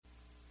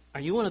Are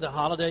you one of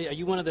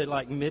the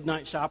like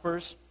midnight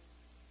shoppers?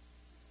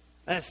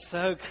 That's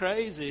so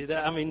crazy.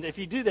 If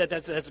you do that,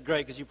 that's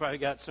great because you probably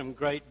got some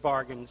great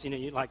bargains.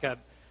 You like a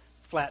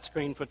flat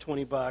screen for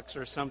 $20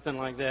 or something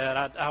like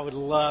that. I would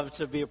love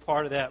to be a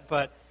part of that,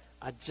 but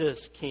I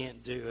just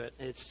can't do it.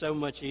 It's so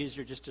much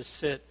easier just to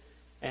sit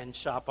and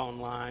shop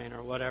online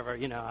or whatever.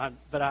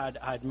 But I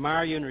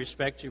admire you and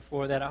respect you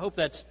for that. I hope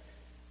that's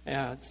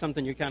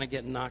something you're kind of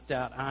getting knocked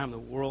out. I'm the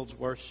world's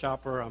worst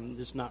shopper. I'm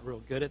just not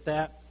real good at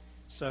that.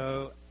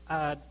 So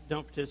I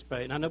don't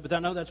participate. And I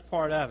know that's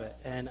part of it.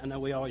 And I know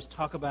we always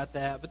talk about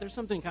that, but there's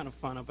something kind of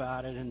fun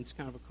about it, and it's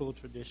kind of a cool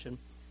tradition.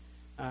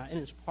 And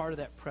it's part of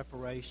that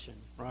preparation,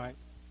 right?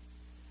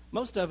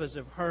 Most of us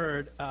have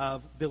heard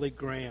of Billy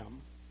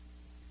Graham.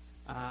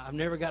 I've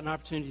never got an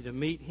opportunity to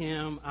meet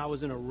him. I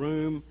was in a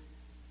room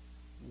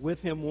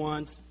with him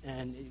once,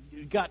 and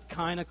got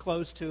kind of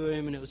close to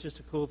him, and it was just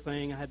a cool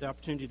thing. I had the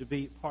opportunity to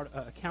be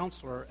a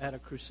counselor at a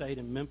crusade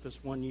in Memphis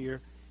one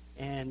year,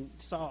 and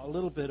saw a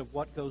little bit of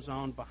what goes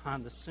on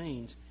behind the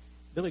scenes.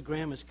 Billy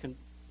Graham has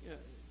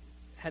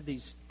had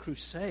these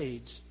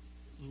crusades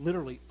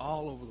literally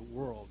all over the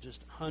world,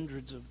 just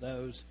hundreds of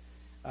those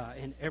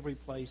in every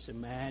place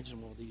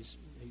imaginable, these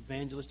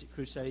evangelistic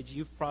crusades.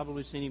 You've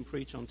probably seen him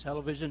preach on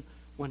television.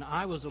 When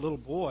I was a little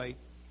boy,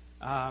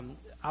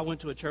 I went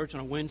to a church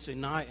on a Wednesday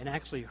night and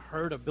actually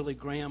heard a Billy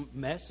Graham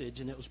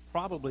message, and it was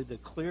probably the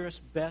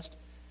clearest, best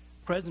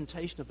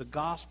presentation of the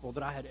gospel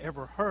that I had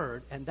ever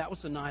heard, and that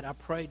was the night I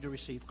prayed to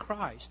receive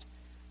Christ.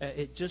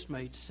 It just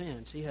made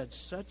sense. He had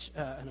such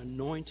an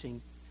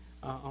anointing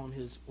on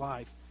his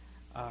life.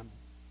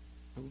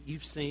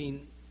 You've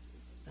seen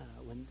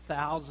when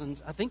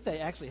thousands, I think they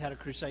actually had a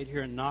crusade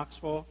here in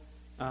Knoxville,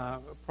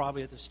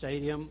 probably at the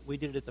stadium. We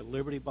did it at the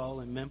Liberty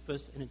Bowl in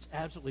Memphis, and it's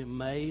absolutely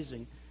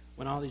amazing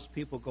when all these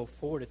people go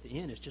forward at the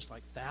end. It's just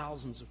like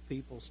thousands of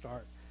people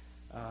start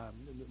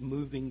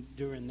moving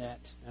during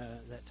that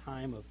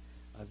time of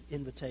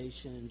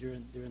invitation and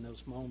during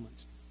those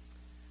moments.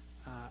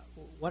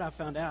 What I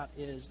found out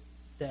is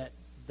that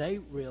they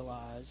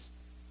realized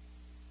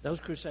those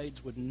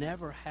crusades would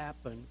never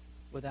happen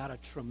without a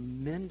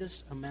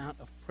tremendous amount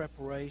of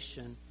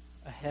preparation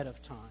ahead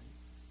of time.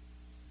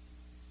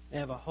 They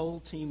have a whole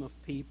team of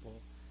people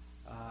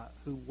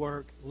who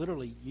work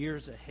literally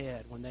years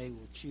ahead when they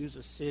will choose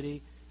a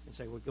city and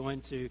say, we're going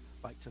to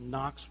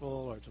Knoxville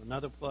or to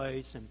another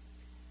place, and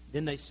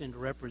then they send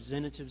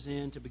representatives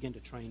in to begin to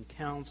train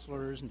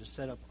counselors and to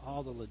set up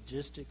all the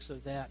logistics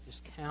of that,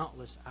 just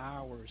countless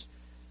hours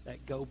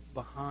that go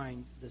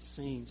behind the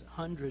scenes,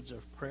 hundreds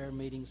of prayer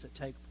meetings that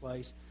take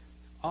place.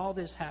 All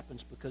this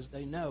happens because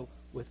they know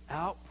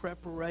without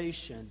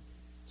preparation,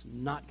 it's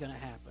not going to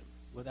happen.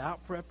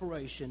 Without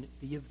preparation,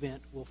 the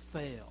event will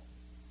fail.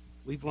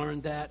 We've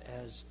learned that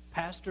as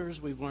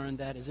pastors. We've learned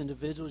that as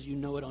individuals. You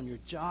know it on your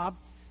job.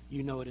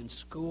 You know it in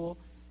school.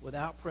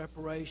 Without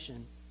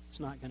preparation, it's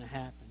not going to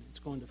happen. It's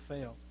going to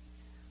fail.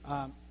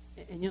 And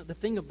the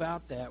thing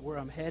about that, where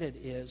I'm headed,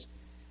 is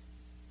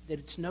that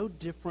it's no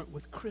different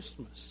with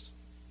Christmas.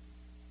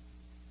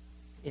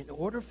 In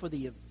order for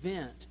the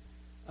event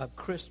of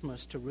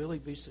Christmas to really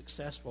be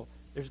successful,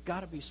 there's got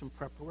to be some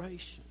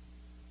preparation.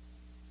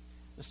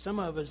 Now, some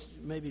of us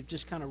maybe have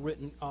just kind of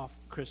written off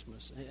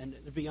Christmas. And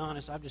to be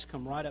honest, I've just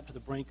come right up to the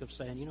brink of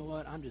saying, you know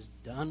what, I'm just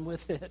done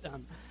with it.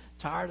 I'm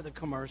tired of the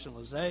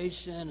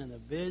commercialization and the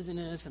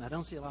busyness, and I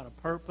don't see a lot of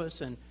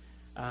purpose. And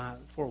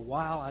for a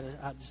while,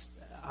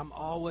 I'm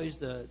always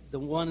the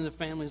one in the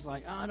family is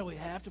like, oh, do we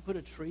have to put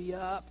a tree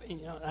up?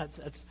 And,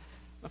 that's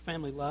my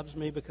family loves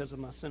me because of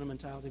my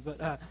sentimentality.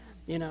 But,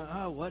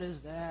 oh, what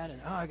is that?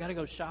 And, oh, I got to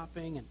go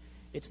shopping. And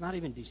it's not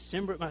even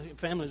December. My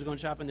family was going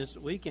shopping this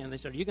weekend. They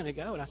said, are you going to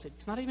go? And I said,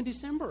 it's not even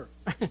December.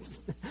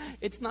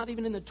 It's not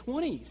even in the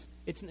 20s.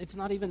 It's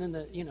not even in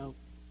the,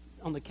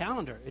 on the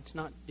calendar. It's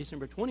not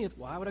December 20th.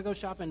 Why would I go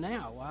shopping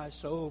now? Why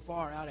so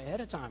far out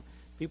ahead of time?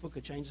 People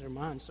could change their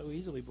minds so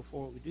easily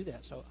before we do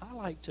that. So I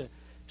like to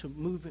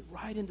move it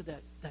right into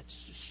that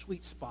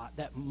sweet spot,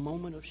 that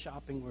moment of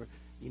shopping where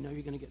you know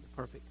you're going to get the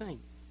perfect thing,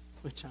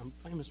 which I'm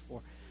famous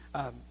for.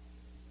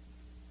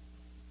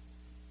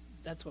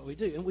 That's what we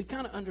do. And we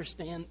kind of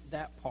understand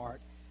that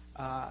part.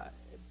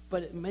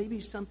 But it may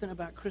be something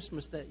about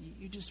Christmas that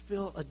you just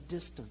feel a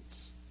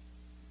distance.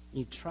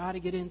 You try to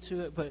get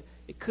into it, but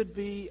it could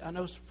be, I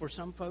know for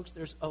some folks,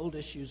 there's old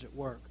issues at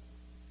work.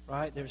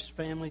 Right? There's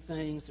family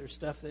things, there's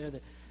stuff there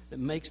that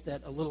makes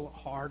that a little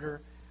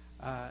harder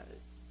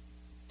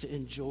to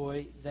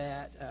enjoy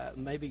that.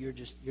 Maybe you're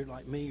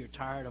like me, you're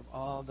tired of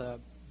all the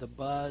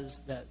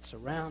buzz that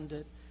surround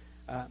it.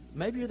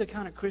 Maybe you're the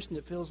kind of Christian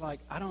that feels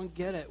like, I don't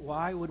get it.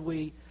 Why would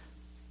we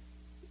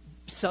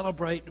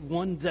celebrate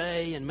one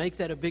day and make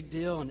that a big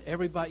deal? And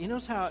everybody,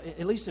 notice how,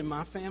 at least in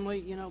my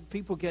family,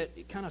 people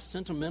get kind of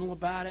sentimental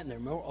about it, and they're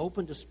more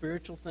open to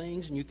spiritual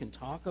things, and you can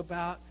talk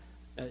about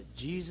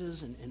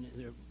Jesus,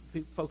 and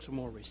folks are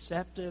more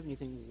receptive, and you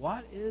think,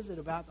 what is it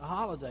about the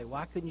holiday?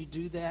 Why couldn't you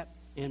do that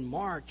in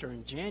March or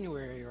in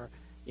January or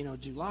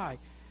July?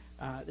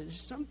 There's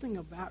something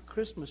about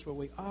Christmas where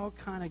we all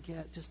kind of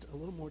get just a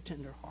little more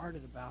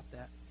tender-hearted about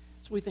that.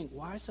 So we think,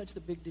 why such the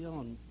big deal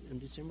on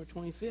December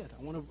 25th?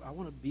 I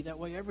want to be that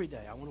way every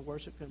day. I want to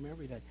worship him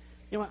every day.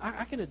 You know,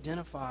 I can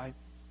identify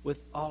with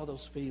all of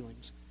those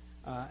feelings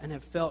and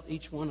have felt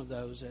each one of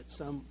those at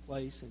some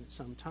place and at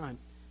some time.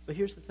 But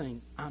here's the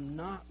thing. I'm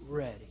not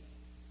ready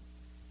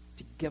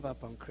to give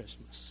up on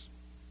Christmas.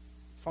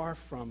 Far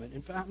from it.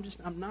 In fact,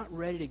 I'm not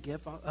ready to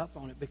give up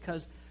on it,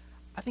 because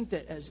I think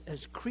that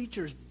as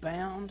creatures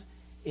bound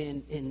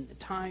in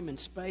time and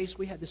space,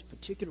 we have this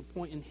particular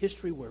point in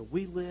history where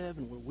we live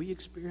and where we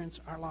experience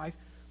our life.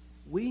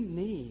 We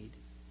need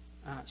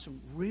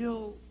some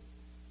real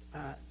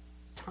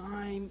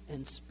time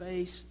and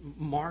space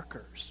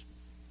markers.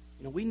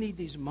 You know, we need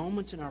these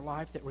moments in our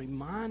life that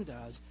remind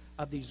us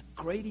of these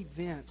great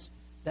events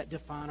that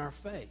define our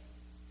faith.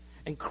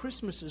 And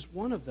Christmas is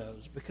one of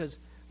those, because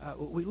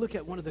we look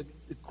at one of the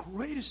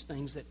greatest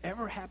things that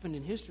ever happened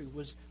in history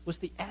was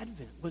the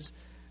Advent, was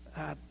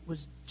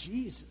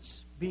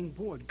Jesus being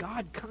born,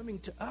 God coming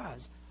to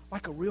us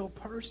like a real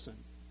person.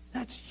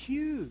 That's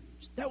huge.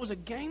 That was a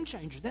game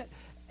changer. That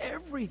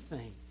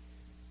everything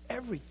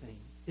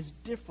is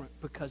different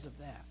because of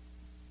that.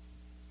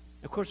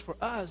 Of course, for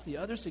us, the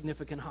other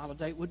significant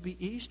holiday would be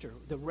Easter,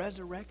 the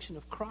resurrection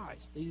of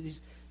Christ. These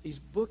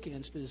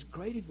bookends to this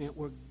great event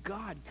where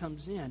God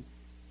comes in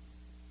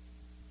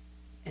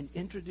and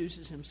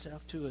introduces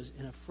himself to us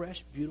in a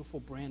fresh, beautiful,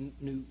 brand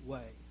new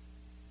way.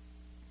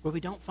 Where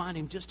we don't find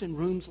him just in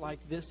rooms like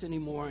this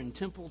anymore, in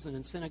temples and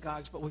in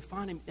synagogues, but we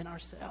find him in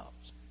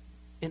ourselves,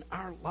 in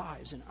our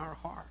lives, in our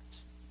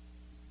hearts.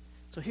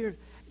 So here,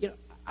 you know,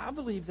 I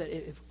believe that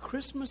if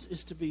Christmas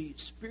is to be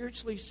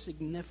spiritually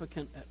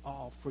significant at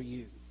all for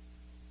you,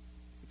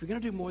 if you're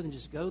going to do more than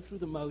just go through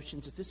the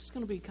motions, if this is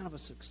going to be kind of a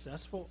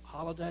successful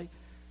holiday,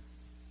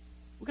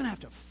 we're going to have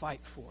to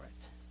fight for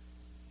it.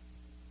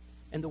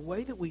 And the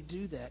way that we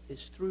do that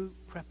is through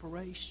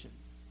preparation.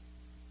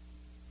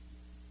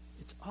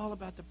 It's all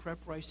about the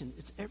preparation.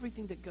 It's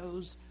everything that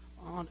goes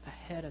on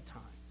ahead of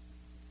time.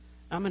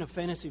 I'm in a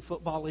fantasy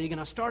football league, and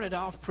I started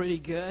off pretty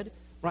good.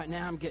 Right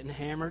now I'm getting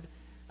hammered.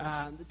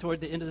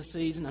 Toward the end of the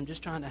season, I'm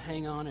just trying to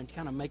hang on and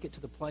kind of make it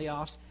to the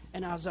playoffs.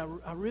 And as I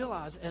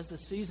realize as the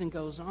season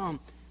goes on,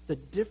 the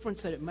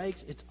difference that it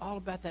makes, it's all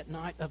about that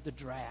night of the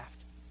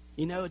draft.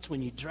 You know, it's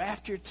when you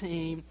draft your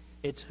team,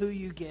 it's who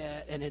you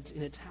get, and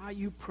it's how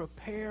you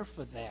prepare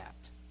for that.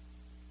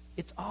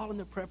 It's all in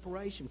the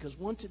preparation, because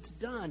once it's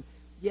done,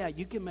 yeah,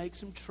 you can make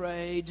some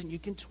trades and you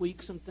can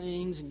tweak some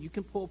things and you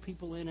can pull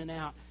people in and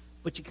out,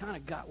 but you kind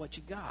of got what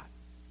you got.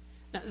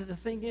 Now, the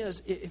thing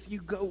is, if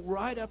you go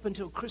right up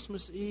until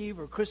Christmas Eve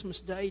or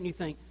Christmas Day and you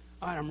think,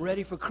 all right, I'm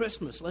ready for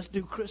Christmas, let's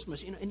do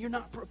Christmas, you know, and you're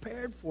not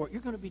prepared for it,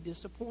 you're going to be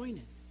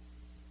disappointed.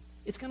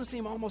 It's going to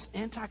seem almost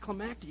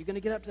anticlimactic. You're going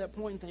to get up to that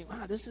point and think,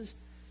 wow, this is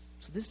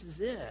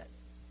it.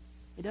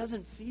 It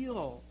doesn't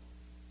feel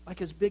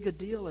like as big a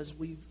deal as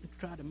we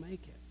try to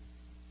make it.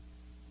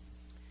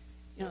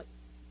 You know,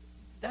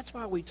 that's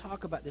why we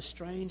talk about this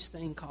strange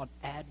thing called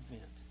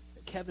Advent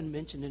that Kevin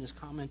mentioned in his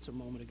comments a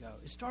moment ago.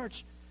 It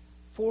starts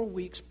 4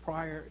 weeks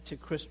prior to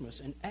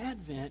Christmas. And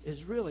Advent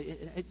is really,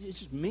 it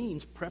just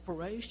means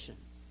preparation.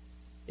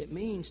 It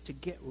means to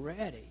get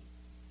ready.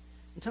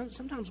 And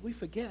sometimes we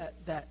forget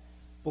that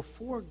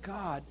before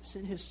God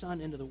sent his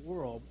Son into the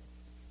world,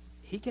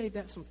 he gave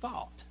that some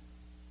thought.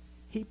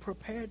 He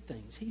prepared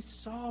things. He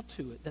saw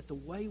to it that the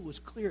way was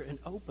clear and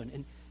open.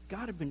 And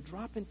God had been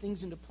dropping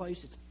things into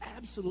place. It's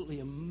absolutely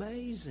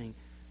amazing.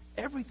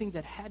 Everything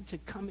that had to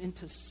come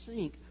into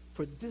sync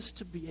for this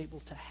to be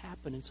able to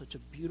happen in such a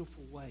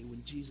beautiful way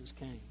when Jesus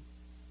came.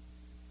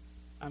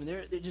 I mean,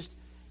 they're just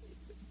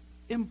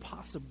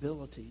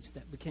impossibilities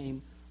that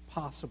became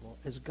possible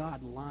as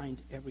God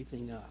lined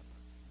everything up.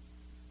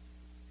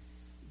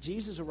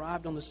 Jesus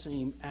arrived on the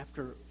scene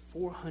after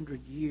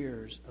 400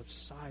 years of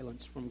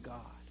silence from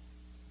God.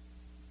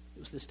 It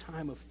was this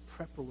time of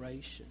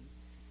preparation.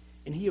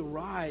 And he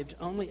arrived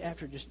only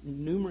after just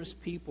numerous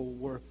people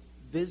were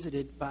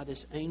visited by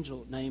this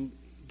angel named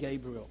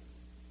Gabriel.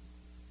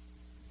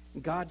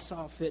 God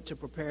saw fit to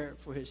prepare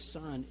for his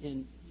Son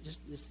in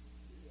just this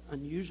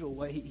unusual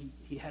way.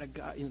 He had a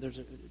guy, there's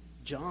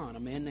a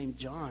man named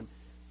John,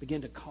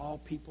 began to call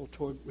people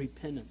toward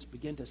repentance,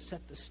 begin to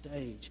set the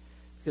stage,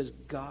 because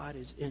God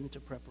is into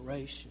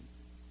preparation.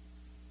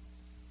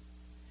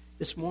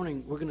 This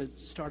morning, we're going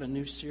to start a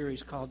new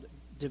series called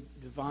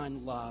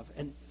Divine Love.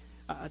 And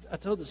I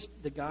told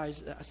the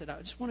guys, I said,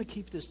 I just want to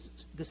keep this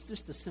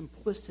just the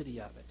simplicity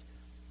of it.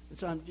 And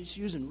so I'm just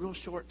using real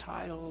short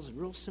titles and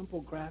real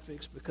simple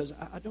graphics, because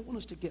I don't want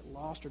us to get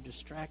lost or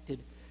distracted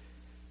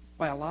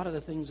by a lot of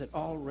the things that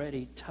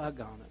already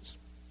tug on us.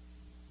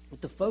 But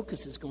the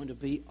focus is going to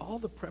be all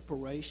the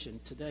preparation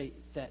today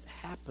that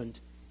happened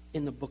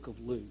in the book of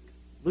Luke.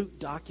 Luke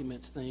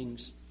documents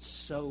things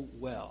so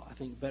well, I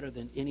think better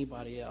than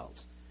anybody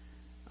else.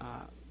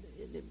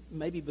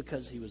 Maybe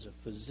because he was a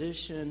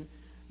physician,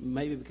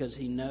 maybe because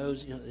he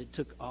knows, it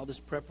took all this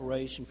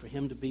preparation for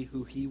him to be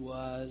who he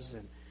was,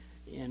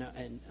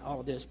 and all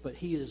of this. But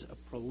he is a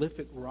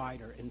prolific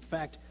writer. In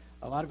fact,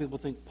 a lot of people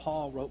think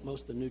Paul wrote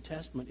most of the New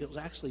Testament. It was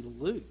actually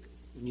Luke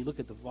when you look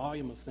at the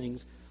volume of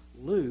things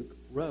Luke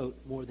wrote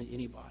more than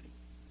anybody.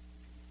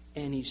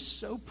 And he's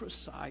so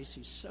precise,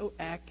 he's so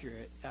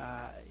accurate,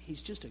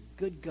 he's just a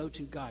good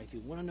go-to guy. If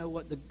you want to know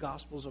what the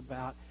gospel's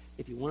about,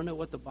 if you want to know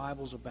what the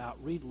Bible's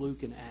about, read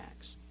Luke and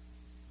Acts.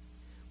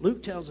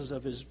 Luke tells us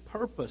of his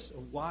purpose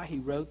of why he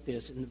wrote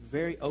this in the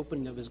very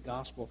opening of his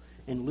gospel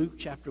in Luke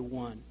chapter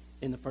 1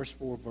 in the first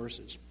 4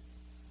 verses.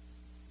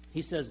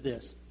 He says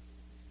this,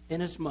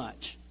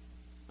 inasmuch.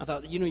 I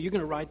thought, you're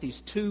going to write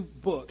these 2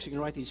 books, you're going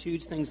to write these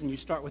huge things, and you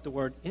start with the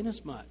word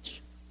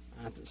inasmuch.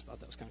 I just thought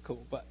that was kind of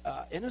cool. But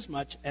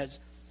inasmuch as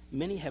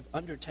many have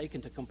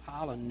undertaken to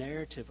compile a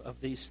narrative of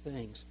these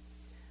things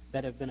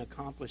that have been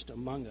accomplished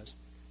among us,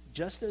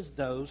 just as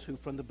those who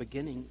from the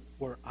beginning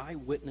were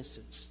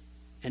eyewitnesses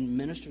and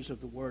ministers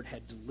of the word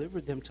had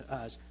delivered them to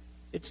us,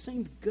 it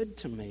seemed good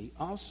to me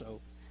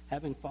also,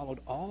 having followed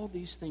all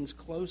these things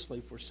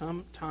closely for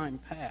some time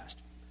past,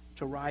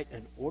 to write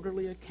an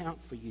orderly account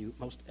for you,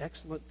 most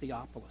excellent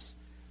Theophilus,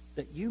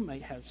 that you may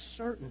have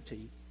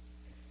certainty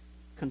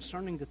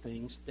concerning the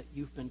things that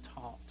you've been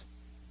taught.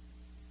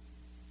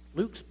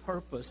 Luke's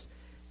purpose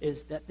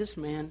is that this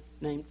man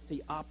named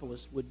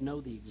Theophilus would know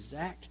the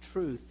exact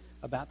truth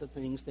about the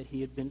things that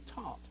he had been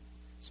taught,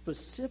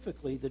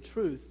 specifically the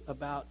truth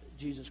about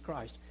Jesus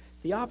Christ.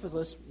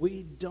 Theophilus,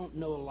 we don't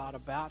know a lot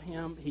about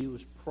him. He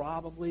was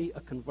probably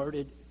a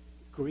converted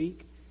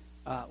Greek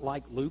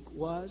like Luke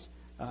was.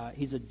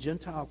 He's a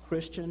Gentile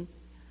Christian.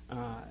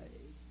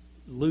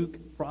 Luke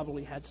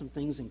probably had some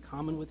things in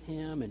common with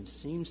him and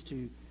seems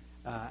to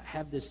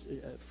have this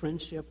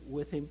friendship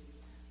with him.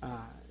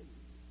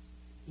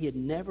 He had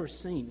never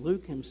seen,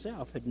 Luke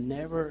himself had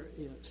never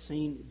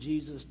seen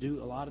Jesus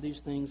do a lot of these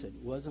things. It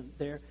wasn't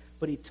there.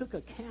 But he took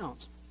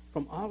accounts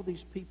from all of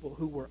these people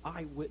who were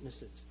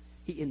eyewitnesses.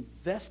 He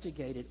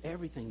investigated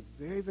everything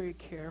very, very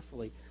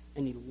carefully,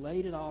 and he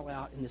laid it all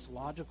out in this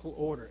logical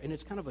order. And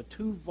it's kind of a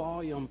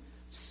 2-volume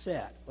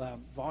set.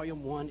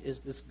 Volume 1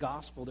 is this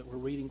gospel that we're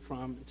reading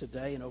from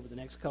today and over the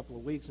next couple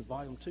of weeks, and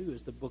Volume 2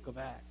 is the book of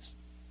Acts.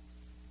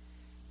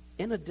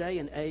 In a day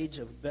and age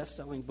of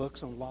best-selling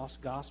books on lost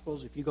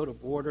gospels, if you go to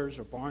Borders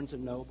or Barnes &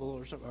 Noble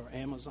or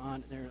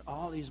Amazon, there are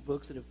all these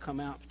books that have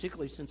come out,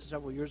 particularly since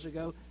several years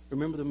ago.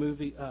 Remember the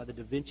movie The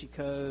Da Vinci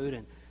Code,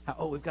 and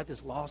how, we've got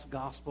this lost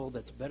gospel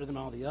that's better than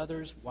all the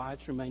others, why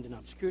it's remained in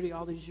obscurity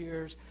all these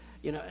years,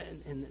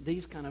 and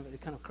these kind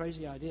of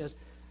crazy ideas.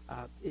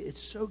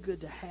 It's so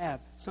good to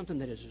have something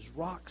that is as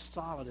rock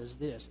solid as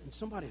this, and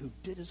somebody who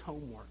did his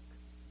homework.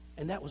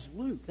 And that was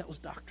Luke. That was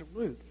Dr.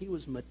 Luke. He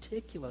was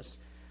meticulous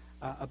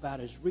about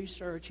his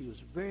research. He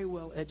was very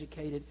well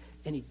educated,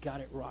 and he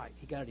got it right.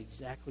 He got it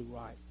exactly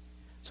right.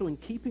 So in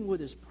keeping with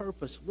his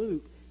purpose,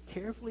 Luke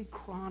carefully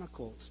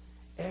chronicles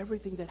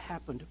everything that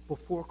happened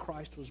before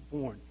Christ was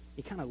born.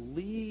 He kind of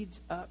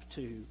leads up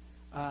to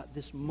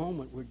this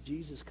moment where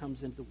Jesus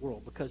comes into the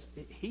world, because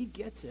he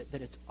gets it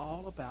that it's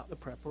all about the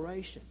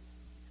preparation.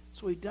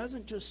 So he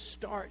doesn't just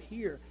start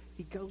here.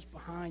 He goes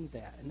behind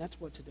that, and that's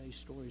what today's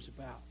story is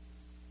about.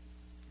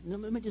 Now,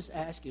 let me just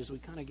ask you as we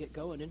kind of get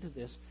going into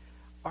this,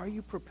 are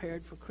you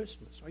prepared for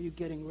Christmas? Are you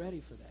getting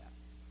ready for that?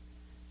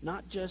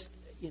 Not just,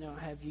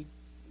 have you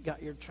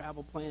got your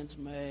travel plans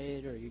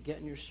made or you're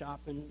getting your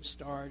shopping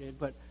started,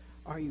 but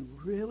are you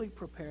really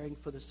preparing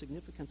for the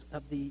significance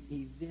of the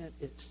event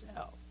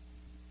itself?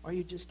 Are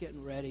you just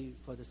getting ready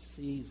for the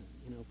season,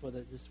 for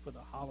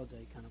the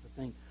holiday kind of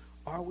a thing?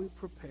 Are we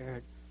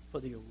prepared for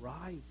the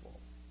arrival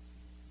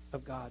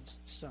of God's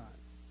Son?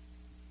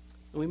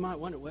 And we might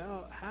wonder,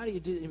 well, how do you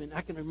do it?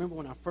 I can remember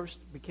when I first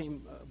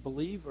became a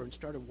believer and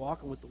started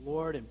walking with the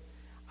Lord, and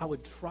I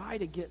would try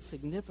to get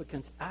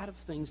significance out of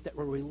things that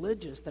were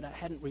religious that I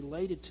hadn't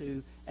related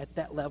to at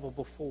that level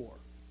before.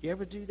 You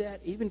ever do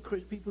that? Even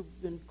people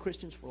who've been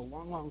Christians for a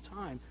long, long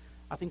time,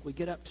 I think we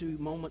get up to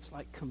moments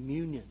like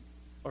communion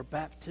or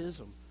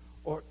baptism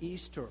or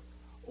Easter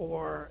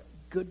or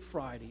Good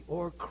Friday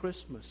or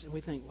Christmas, and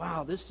we think,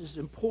 wow, this is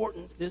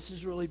important, this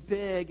is really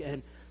big,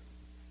 and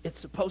it's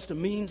supposed to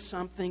mean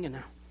something, and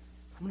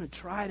I'm going to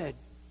try to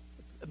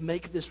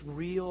make this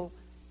real.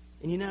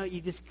 And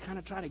you just kind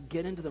of try to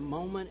get into the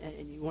moment,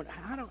 and you wonder,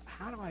 how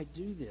do I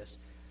do this?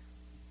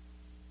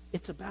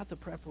 It's about the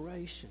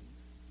preparation.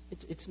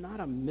 It's not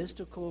a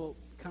mystical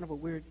kind of a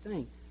weird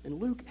thing.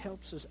 And Luke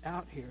helps us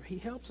out here. He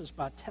helps us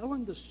by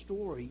telling the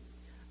story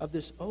of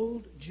this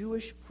old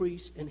Jewish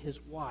priest and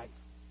his wife.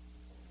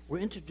 We're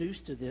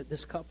introduced to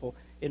this couple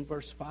in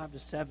verse 5 to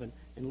 7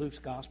 in Luke's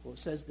gospel. It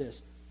says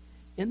this: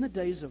 in the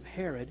days of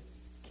Herod,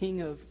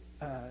 king of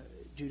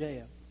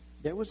Judea,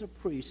 there was a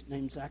priest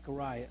named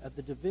Zechariah of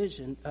the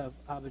division of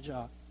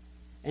Abijah,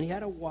 and he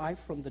had a wife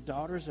from the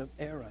daughters of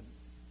Aaron,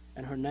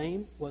 and her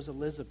name was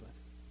Elizabeth.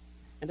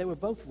 And they were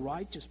both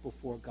righteous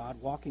before God,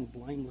 walking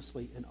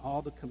blamelessly in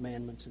all the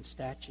commandments and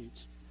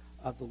statutes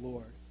of the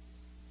Lord.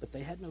 But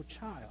they had no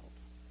child,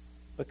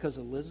 because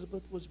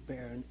Elizabeth was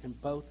barren, and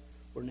both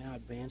were now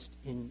advanced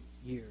in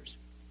years.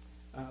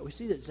 We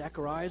see that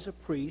Zechariah is a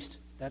priest.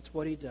 That's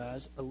what he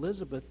does.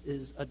 Elizabeth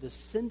is a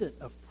descendant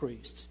of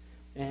priests.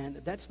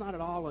 And that's not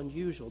at all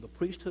unusual. The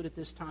priesthood at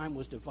this time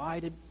was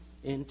divided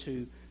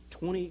into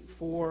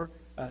 24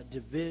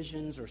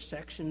 divisions or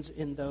sections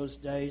in those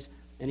days.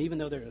 And even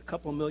though there are a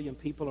couple million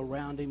people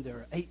around him, there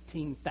are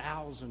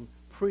 18,000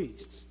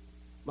 priests.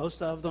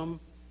 Most of them,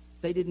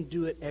 they didn't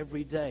do it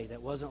every day.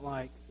 That wasn't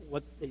like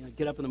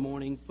get up in the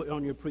morning, put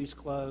on your priest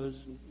clothes,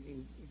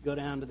 and go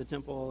down to the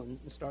temple and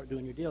start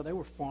doing your deal. They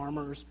were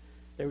farmers.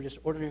 They were just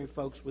ordinary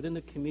folks within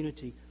the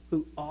community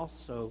who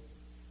also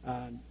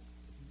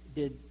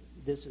did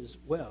this as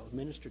well,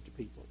 ministered to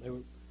people. They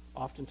were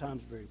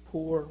oftentimes very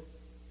poor.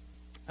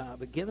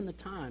 But given the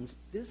times,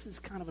 this is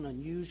kind of an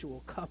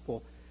unusual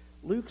couple.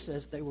 Luke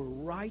says they were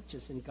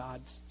righteous in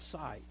God's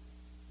sight.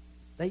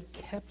 They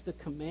kept the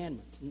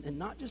commandments, and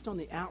not just on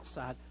the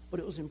outside, but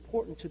it was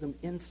important to them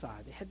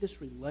inside. They had this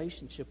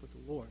relationship with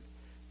the Lord.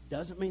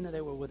 Doesn't mean that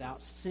they were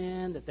without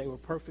sin, that they were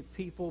perfect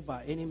people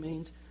by any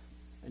means.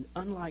 And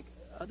unlike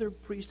other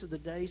priests of the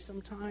day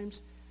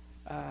sometimes,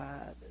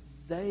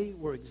 they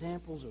were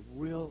examples of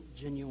real,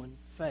 genuine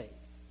faith.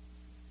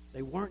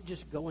 They weren't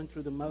just going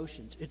through the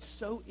motions. It's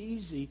so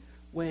easy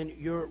when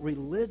your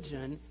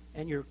religion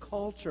and your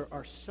culture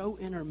are so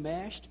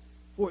intermeshed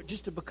for it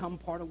just to become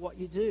part of what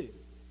you do.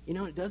 You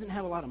know, it doesn't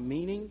have a lot of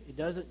meaning.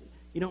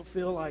 You don't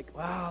feel like,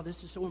 wow,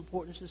 this is so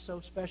important, this is so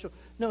special.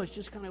 No, it's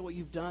just kind of what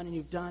you've done,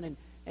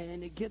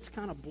 and it gets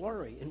kind of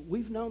blurry. And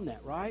we've known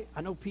that, right?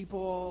 I know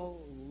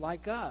people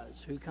like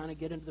us who kind of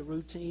get into the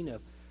routine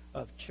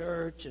of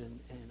church and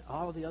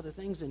all of the other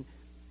things, and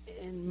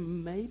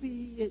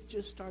maybe it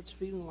just starts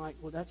feeling like,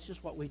 well, that's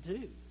just what we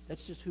do.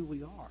 That's just who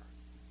we are.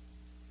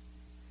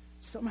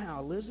 Somehow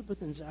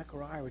Elizabeth and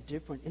Zechariah were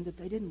different in that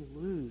they didn't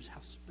lose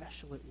how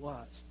special it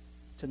was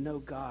to know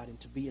God and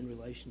to be in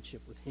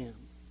relationship with Him.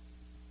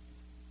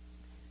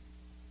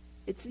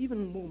 It's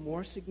even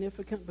more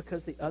significant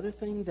because the other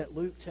thing that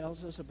Luke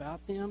tells us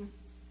about them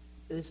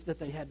is that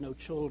they had no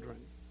children.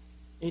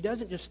 And he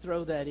doesn't just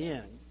throw that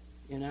in,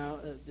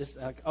 just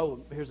like, oh,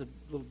 here's a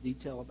little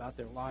detail about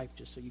their life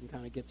just so you can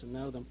kind of get to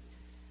know them.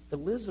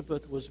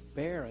 Elizabeth was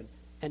barren,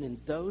 and in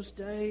those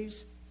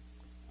days,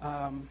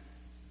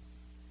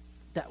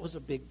 that was a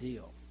big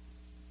deal.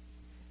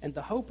 And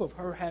the hope of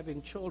her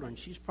having children,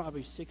 she's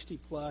probably 60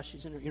 plus,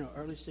 she's in her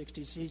early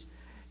 60s,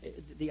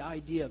 the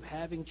idea of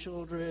having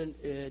children,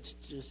 it's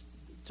just,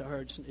 to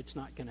her, it's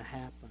not going to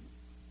happen.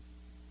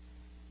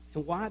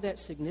 And why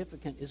that's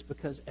significant is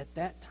because at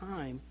that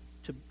time,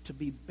 to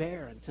be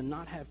barren, to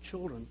not have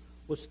children,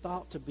 was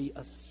thought to be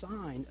a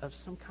sign of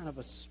some kind of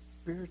a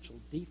spiritual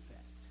defect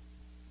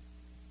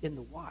in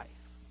the wife.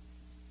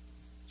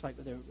 It's like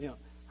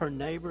her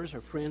neighbors,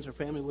 her friends, her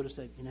family would have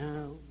said,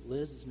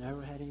 Liz has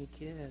never had any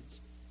kids.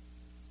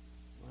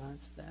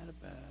 What's that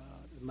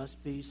about? It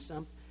must be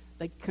something.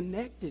 They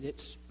connected it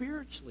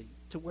spiritually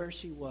to where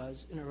she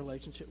was in a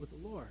relationship with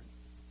the Lord.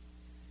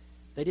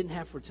 They didn't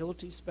have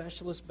fertility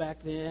specialists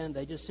back then.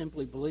 They just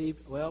simply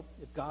believed, well,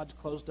 if God's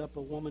closed up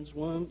a woman's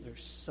womb,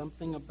 there's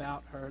something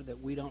about her that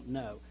we don't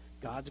know.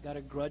 God's got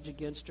a grudge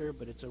against her,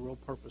 but it's a real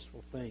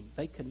purposeful thing.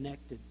 They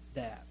connected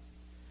that.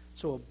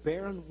 So a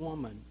barren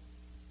woman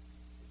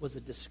was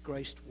a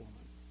disgraced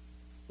woman,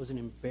 was an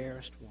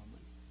embarrassed woman.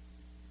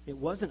 It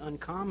wasn't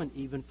uncommon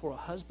even for a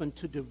husband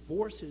to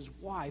divorce his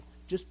wife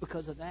just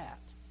because of that.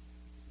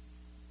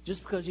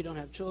 Just because you don't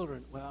have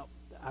children, well,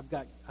 I've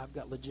got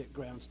legit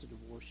grounds to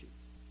divorce you.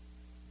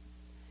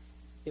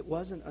 It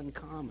wasn't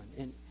uncommon.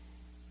 And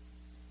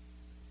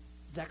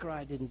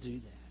Zechariah didn't do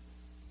that.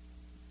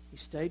 He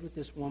stayed with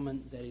this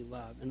woman that he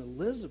loved. And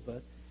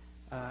Elizabeth,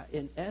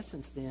 in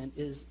essence then,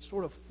 is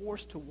sort of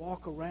forced to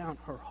walk around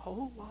her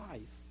whole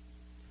life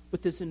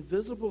with this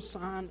invisible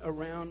sign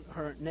around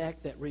her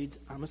neck that reads,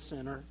 I'm a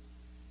sinner.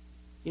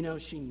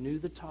 She knew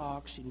the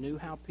talk. She knew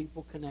how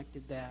people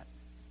connected that.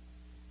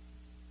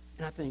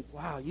 And I think,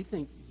 wow, you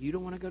think you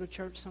don't want to go to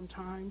church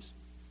sometimes?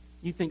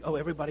 You think, oh,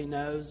 everybody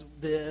knows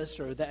this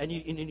or that, and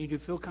you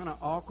feel kind of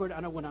awkward.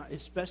 I know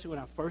especially when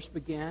I first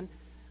began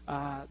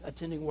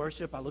attending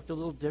worship, I looked a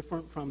little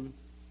different from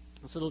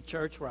this little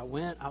church where I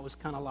went. I was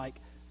kind of like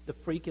the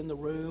freak in the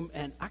room,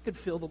 and I could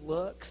feel the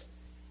looks.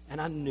 And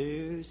I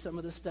knew some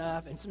of the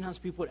stuff, and sometimes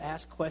people would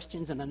ask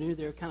questions, and I knew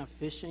they were kind of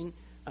fishing.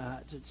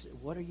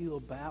 What are you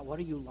about? What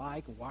are you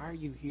like? Why are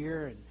you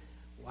here? And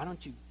why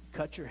don't you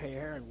cut your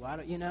hair? And why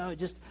don't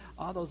just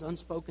all those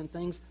unspoken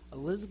things?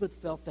 Elizabeth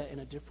felt that in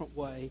a different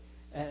way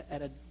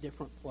at a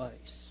different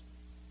place.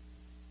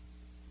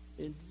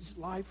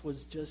 Life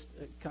was just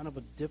kind of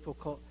a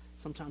difficult,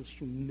 sometimes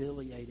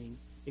humiliating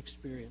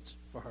experience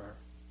for her.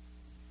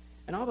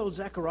 And although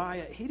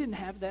Zechariah, he didn't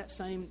have that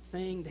same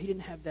thing, he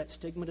didn't have that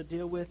stigma to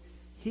deal with,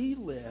 he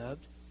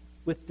lived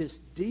with this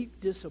deep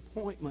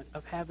disappointment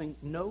of having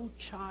no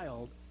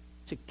child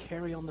to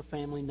carry on the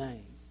family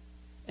name.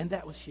 And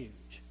that was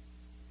huge.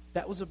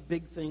 That was a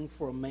big thing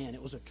for a man.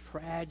 It was a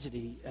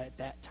tragedy at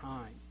that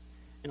time.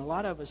 And a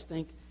lot of us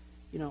think,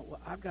 well,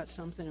 I've got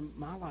something in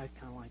my life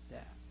kind of like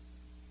that.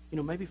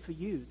 Maybe for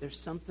you, there's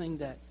something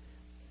that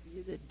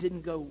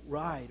didn't go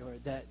right or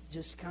that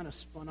just kind of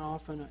spun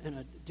off in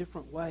a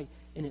different way,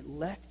 and it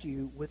left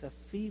you with a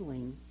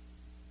feeling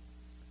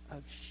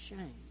of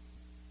shame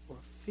or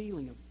a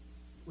feeling of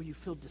where you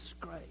feel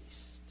disgraced.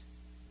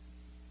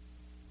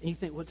 And you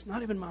think, well, it's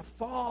not even my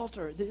fault,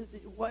 or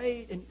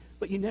wait,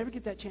 but you never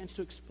get that chance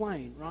to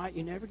explain, right?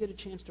 You never get a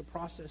chance to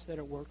process that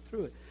or work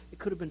through it. It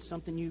could have been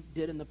something you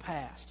did in the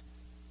past,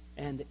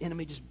 and the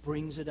enemy just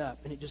brings it up,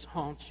 and it just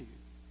haunts you.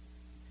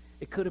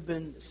 It could have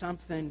been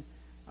something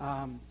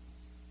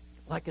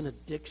like an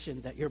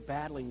addiction that you're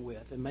battling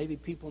with, and maybe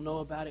people know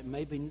about it,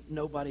 maybe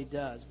nobody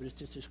does, but it's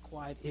just this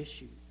quiet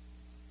issue.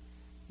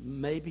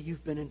 Maybe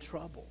you've been in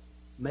trouble.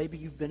 Maybe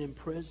you've been in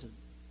prison.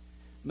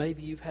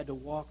 Maybe you've had to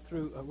walk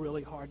through a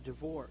really hard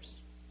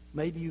divorce.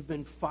 Maybe you've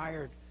been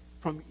fired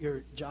from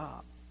your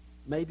job.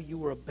 Maybe you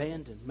were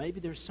abandoned. Maybe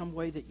there's some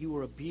way that you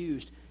were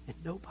abused, and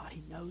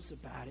nobody knows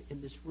about it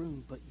in this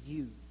room but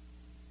you.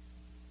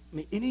 I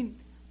mean, any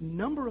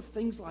number of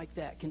things like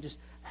that can just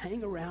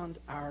hang around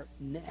our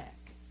neck.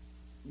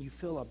 You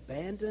feel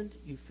abandoned.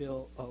 You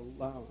feel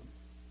alone.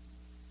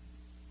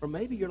 Or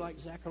maybe you're like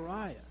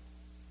Zechariah.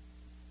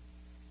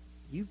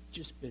 You've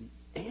just been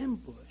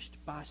ambushed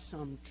by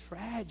some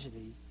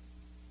tragedy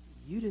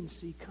you didn't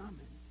see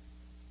coming.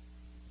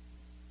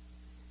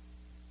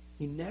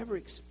 You never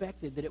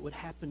expected that it would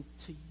happen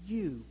to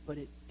you, but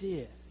it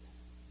did.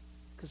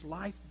 Because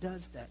life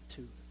does that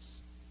to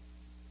us.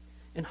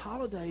 And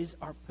holidays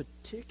are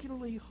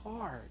particularly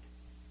hard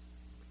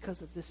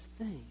because of this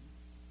thing.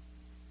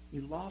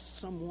 You lost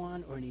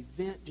someone, or an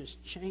event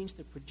just changed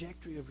the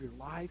trajectory of your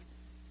life.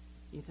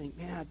 You think,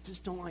 man, I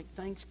just don't like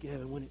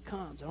Thanksgiving when it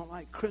comes. I don't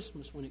like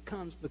Christmas when it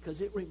comes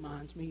because it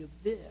reminds me of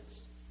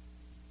this.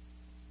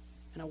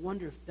 And I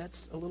wonder if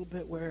that's a little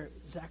bit where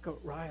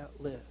Zechariah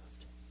lived.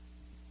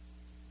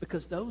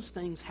 Because those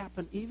things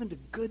happen even to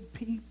good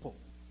people.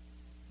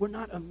 We're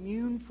not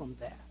immune from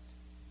that.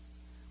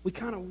 We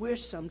kind of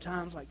wish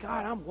sometimes, like,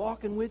 God, I'm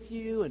walking with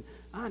you, and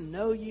I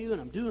know you,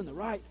 and I'm doing the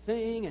right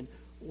thing, and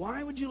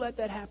why would you let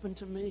that happen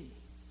to me?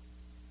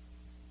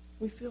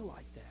 We feel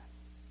like that.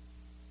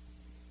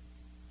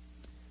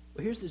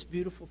 Well, here's this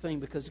beautiful thing,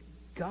 because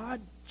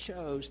God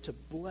chose to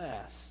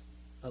bless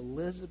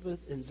Elizabeth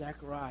and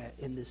Zechariah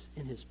in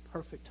his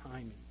perfect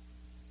timing.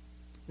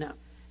 Now,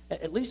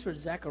 at least for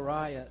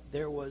Zechariah,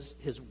 there was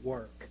his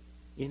work.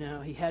 You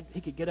know, he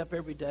could get up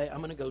every day. I'm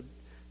going to go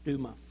do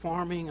my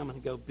farming. I'm going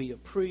to go be a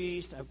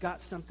priest. I've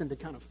got something to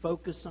kind of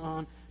focus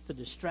on to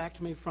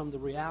distract me from the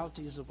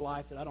realities of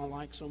life that I don't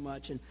like so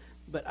much.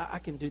 But I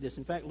can do this.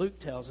 In fact, Luke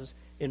tells us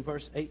in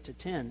verse 8 to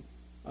 10,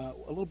 a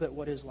little bit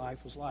what his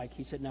life was like.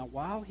 He said, now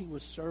while he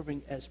was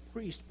serving as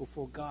priest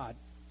before God,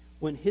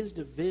 when his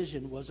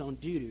division was on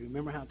duty,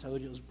 remember how I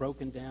told you it was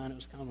broken down, it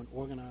was kind of an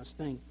organized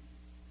thing.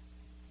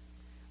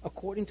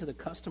 According to the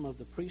custom of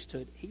the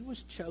priesthood, he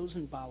was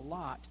chosen by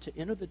lot to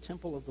enter the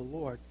temple of the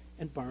Lord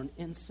and burn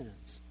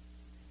incense.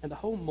 And the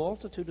whole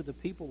multitude of the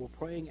people were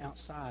praying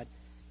outside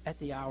at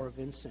the hour of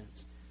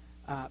incense.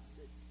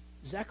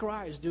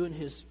 Zechariah is doing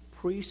his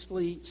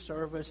priestly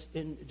service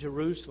in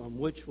Jerusalem,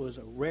 which was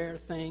a rare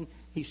thing.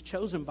 He's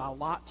chosen by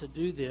lot to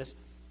do this.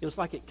 It was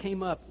like it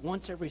came up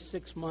once every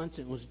 6 months,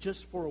 and it was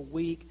just for a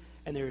week,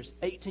 and there's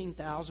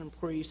 18,000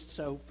 priests.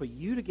 So for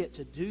you to get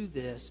to do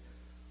this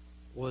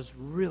was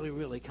really,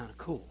 really kind of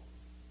cool.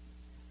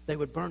 They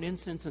would burn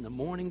incense in the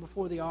morning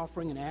before the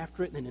offering and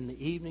after it, and then in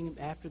the evening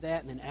after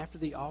that, and then after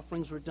the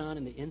offerings were done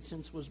and the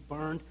incense was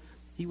burned,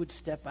 he would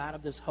step out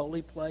of this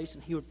holy place,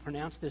 and he would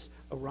pronounce this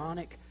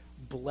Aaronic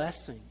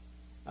blessing,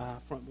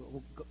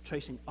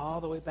 tracing all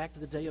the way back to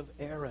the day of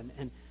Aaron,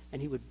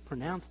 and he would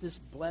pronounce this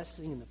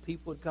blessing, and the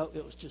people would go.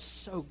 It was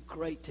just so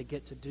great to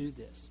get to do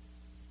this.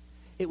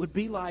 It would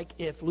be like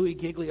if Louis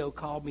Giglio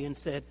called me and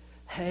said,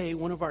 hey,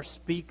 one of our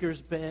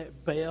speakers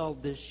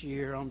bailed this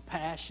year on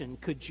Passion.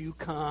 Could you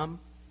come?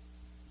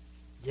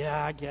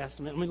 Yeah, I guess.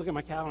 Let me look at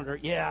my calendar.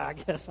 Yeah, I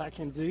guess I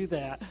can do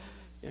that.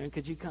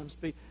 Could you come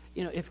speak?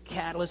 If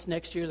Catalyst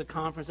next year, the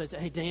conference, they say,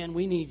 hey, Dan,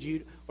 we need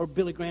you. Or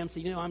Billy Graham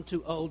said, I'm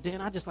too old.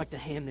 Dan, I'd just like to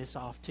hand this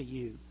off to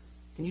you.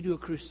 Can you do a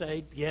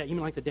crusade? Yeah, you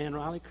mean like the Dan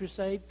Riley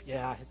crusade?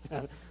 Yeah,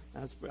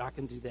 I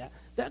can do that.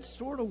 That's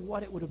sort of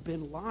what it would have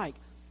been like.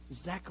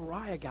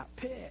 Zechariah got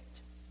picked.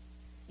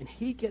 And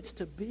he gets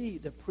to be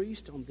the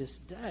priest on this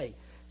day.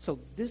 So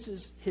this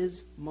is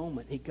his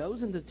moment. He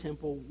goes into the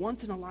temple,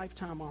 once in a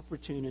lifetime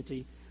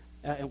opportunity.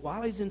 And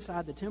while he's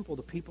inside the temple,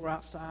 the people are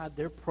outside.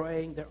 They're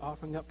praying. They're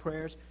offering up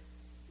prayers.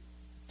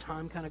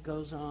 Time kind of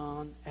goes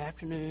on.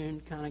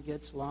 Afternoon kind of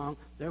gets long.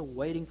 They're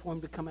waiting for him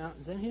to come out.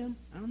 Is that him?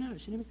 I don't know.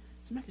 Is he? Seems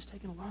like it's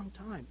taking a long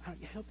time.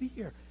 He'll be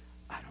here.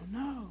 I don't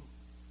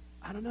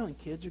know. And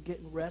kids are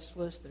getting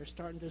restless. They're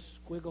starting to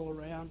squiggle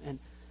around. And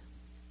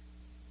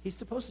he's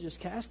supposed to just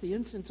cast the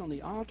incense on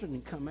the altar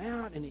and come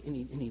out, and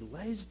he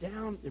lays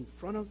down in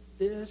front of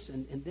this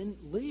and then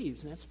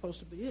leaves, and that's supposed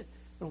to be it.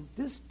 But on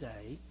this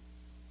day,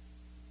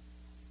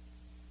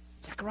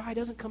 Zechariah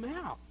doesn't come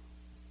out.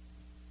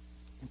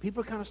 And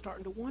people are kind of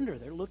starting to wonder.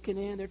 They're looking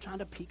in. They're trying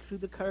to peek through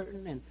the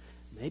curtain, and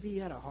maybe he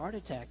had a heart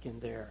attack in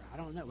there. I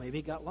don't know. Maybe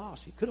he got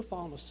lost. He could have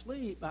fallen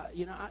asleep.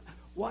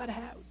 What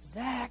happened?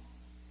 Zach,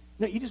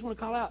 no, you just want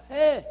to call out,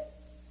 hey,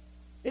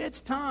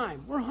 it's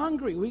time. We're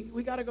hungry.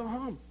 We got to go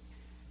home.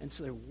 And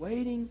so they're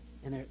waiting,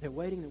 and they're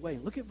waiting.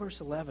 Look at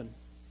verse 11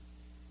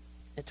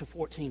 to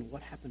 14,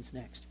 what happens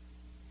next?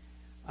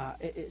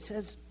 It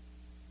says,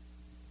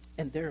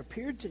 and there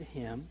appeared to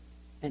him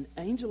an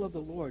angel of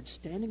the Lord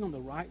standing on the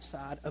right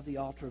side of the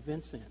altar of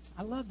incense.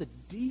 I love the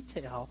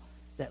detail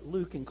that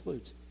Luke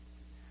includes.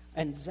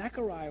 And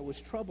Zechariah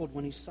was troubled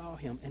when he saw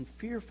him, and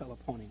fear fell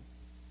upon him.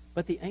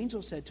 But the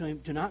angel said to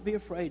him, do not be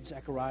afraid,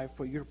 Zechariah,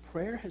 for your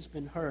prayer has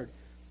been heard,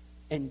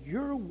 and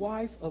your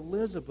wife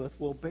Elizabeth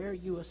will bear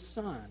you a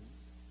son,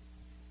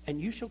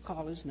 and you shall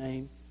call his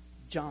name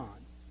John.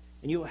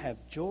 And you will have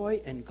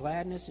joy and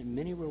gladness, and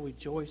many will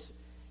rejoice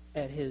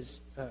at his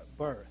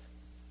birth.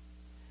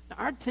 Now,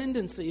 our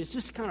tendency is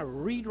just to kind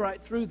of read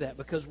right through that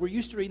because we're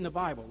used to reading the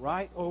Bible,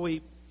 right? Or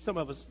some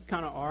of us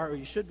kind of are, or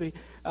you should be.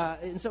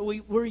 And so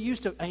we're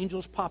used to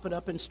angels popping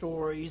up in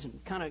stories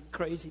and kind of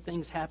crazy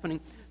things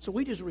happening. So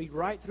we just read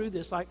right through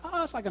this like,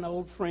 oh, it's like an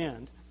old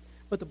friend.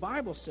 But the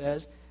Bible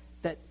says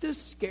that this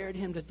scared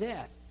him to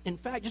death. In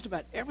fact, just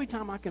about every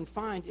time I can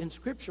find in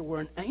Scripture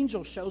where an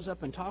angel shows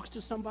up and talks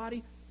to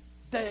somebody,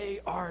 they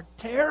are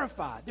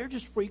terrified. They're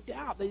just freaked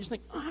out. They just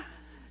think, ah.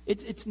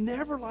 It's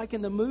never like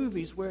in the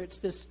movies where it's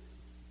this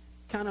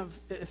kind of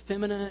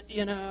effeminate,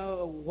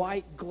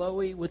 white,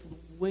 glowy with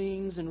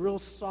wings and real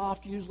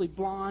soft, usually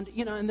blonde,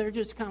 and they're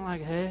just kind of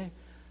like, hey,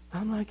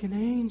 I'm like an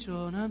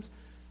angel. And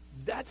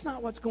that's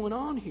not what's going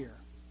on here.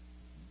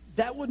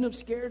 That wouldn't have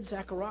scared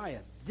Zechariah.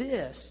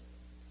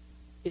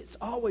 It's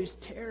always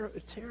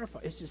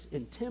terrifying. It's just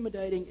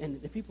intimidating,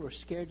 and the people are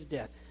scared to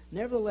death.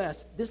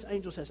 Nevertheless, this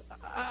angel says,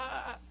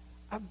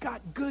 I've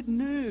got good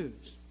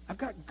news. I've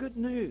got good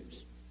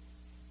news.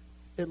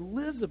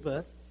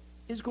 Elizabeth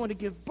is going to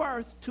give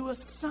birth to a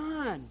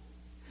son.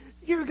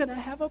 You're going to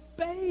have a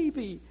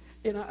baby.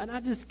 And I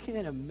just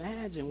can't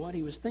imagine what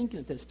he was thinking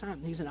at this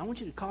time. He said, I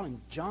want you to call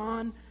him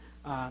John.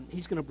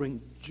 He's going to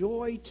bring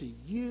joy to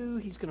you.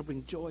 He's going to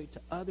bring joy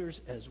to others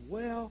as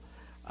well.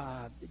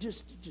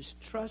 Just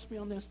trust me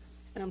on this.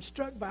 And I'm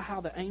struck by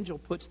how the angel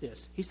puts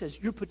this. He says,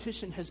 your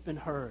petition has been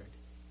heard.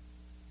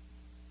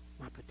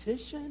 My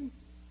petition?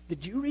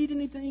 Did you read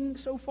anything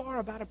so far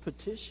about a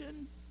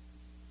petition?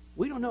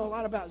 We don't know a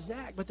lot about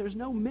Zach, but there's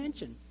no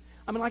mention.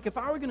 I mean, like if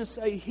I were going to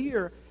say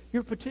here,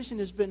 your petition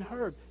has been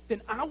heard,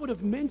 then I would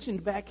have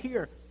mentioned back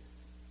here,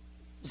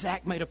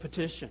 Zach made a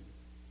petition.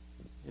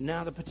 And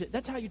now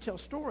that's how you tell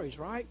stories,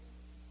 right?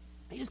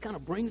 He just kind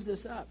of brings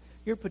this up.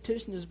 Your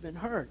petition has been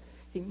heard.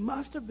 He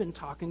must have been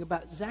talking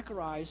about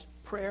Zechariah's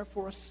prayer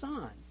for a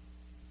son.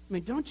 I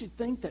mean, don't you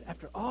think that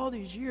after all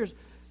these years,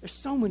 there's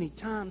so many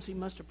times he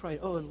must have prayed,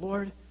 oh, and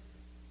Lord,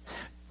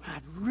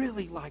 I'd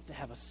really like to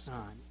have a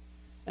son.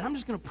 And I'm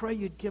just going to pray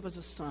you'd give us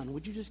a son.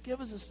 Would you just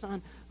give us a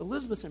son?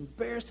 Elizabeth's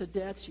embarrassed to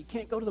death. She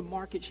can't go to the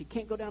market. She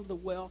can't go down to the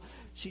well.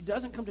 She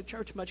doesn't come to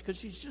church much because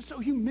she's just so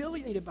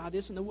humiliated by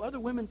this. And the other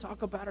women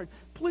talk about her.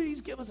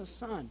 Please give us a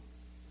son.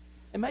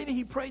 And maybe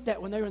he prayed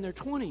that when they were in their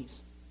 20s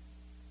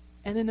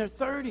and in their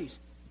 30s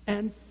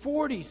and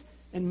 40s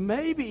and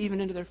maybe even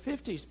into their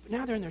 50s. But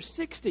now they're in their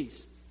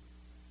 60s.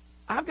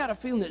 I've got a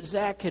feeling that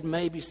Zach had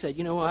maybe said,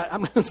 you know what, I'm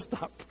going to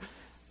stop.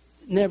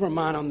 Never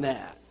mind on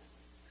that.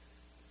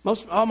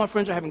 All my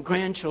friends are having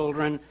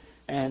grandchildren,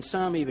 and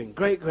some even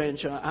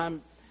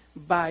great-grandchildren.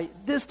 By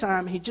this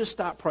time, he just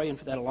stopped praying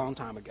for that a long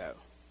time ago.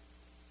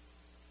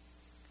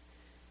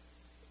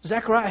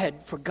 Zechariah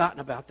had forgotten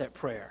about that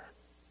prayer.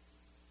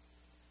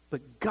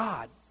 But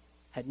God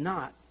had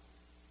not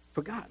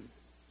forgotten.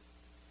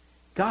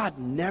 God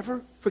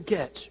never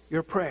forgets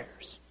your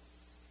prayers.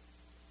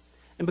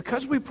 And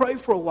because we pray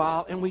for a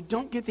while and we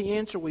don't get the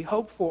answer we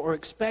hoped for or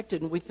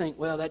expected, and we think,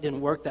 well, that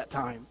didn't work that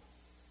time.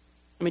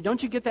 I mean,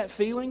 don't you get that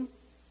feeling?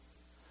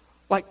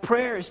 Like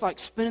prayer is like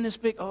spinning this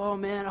big, oh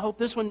man, I hope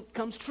this one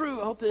comes true.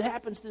 I hope it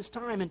happens this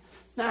time. And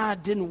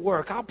it didn't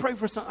work. I'll pray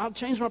for something. I'll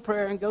change my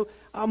prayer and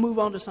I'll move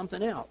on to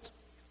something else.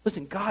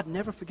 Listen, God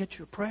never forgets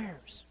your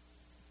prayers.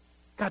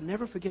 God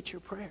never forgets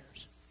your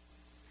prayers.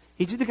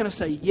 He's either going to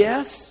say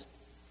yes,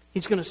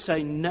 he's going to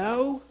say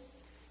no,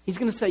 he's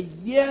going to say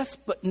yes,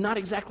 but not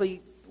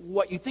exactly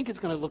what you think it's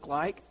going to look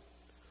like,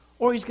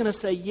 or he's going to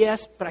say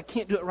yes, but I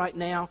can't do it right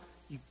now.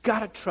 You've got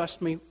to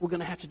trust me. We're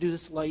going to have to do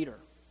this later.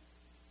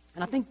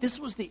 And I think this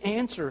was the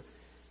answer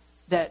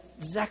that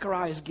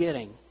Zechariah is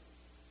getting.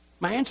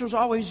 My answer was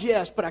always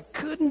yes, but I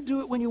couldn't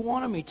do it when you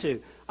wanted me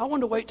to. I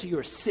wanted to wait till you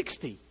were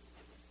 60.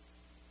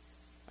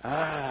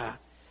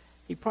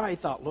 He probably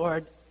thought,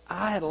 Lord,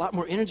 I had a lot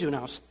more energy when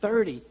I was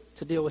 30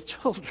 to deal with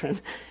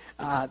children.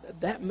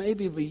 That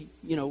maybe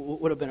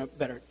would have been a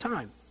better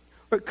time.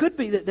 Or it could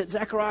be that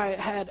Zechariah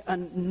had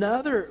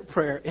another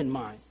prayer in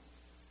mind.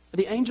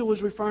 The angel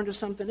was referring to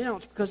something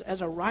else because as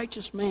a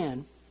righteous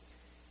man,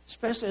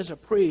 especially as a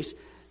priest,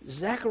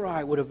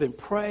 Zechariah would have been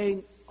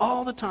praying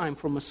all the time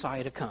for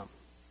Messiah to come.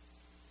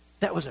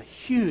 That was a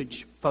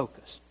huge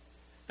focus.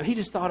 And he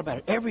just thought about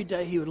it. Every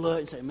day he would look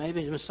and say,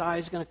 maybe the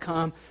Messiah's going to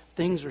come.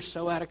 Things are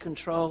so out of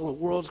control. The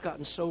world's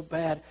gotten so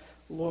bad.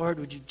 Lord,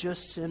 would you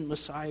just send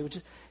Messiah?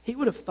 He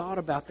would have thought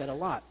about that a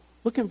lot.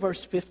 Look in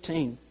verse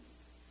 15.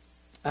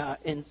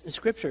 In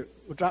Scripture,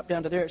 we'll drop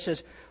down to there. It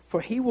says, for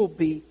he will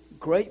be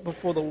great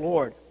before the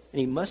Lord, and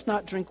he must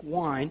not drink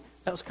wine.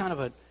 That was kind of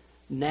a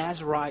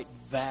Nazirite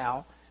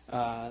vow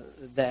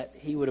that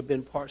he would have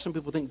been part. Some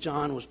people think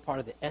John was part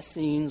of the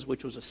Essenes,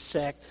 which was a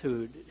sect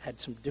who had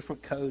some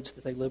different codes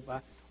that they lived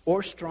by,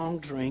 or strong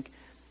drink.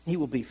 He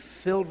will be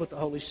filled with the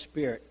Holy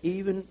Spirit,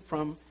 even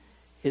from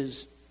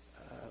his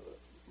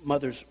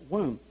mother's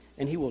womb.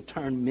 And he will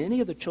turn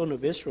many of the children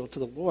of Israel to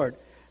the Lord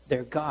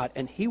their God,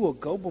 and he will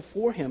go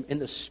before him in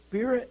the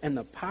spirit and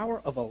the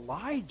power of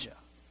Elijah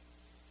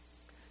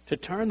to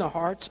turn the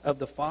hearts of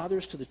the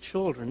fathers to the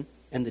children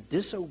and the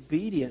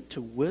disobedient to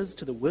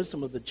the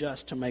wisdom of the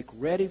just, to make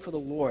ready for the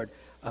Lord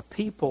a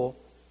people,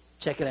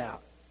 check it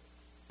out,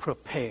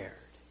 prepared.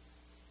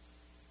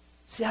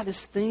 See how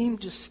this theme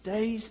just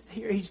stays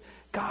here?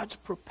 God's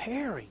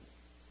preparing.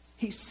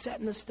 He's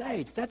setting the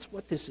stage. That's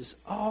what this is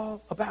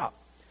all about.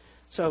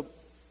 So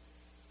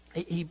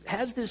he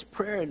has this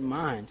prayer in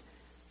mind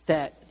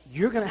that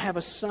you're going to have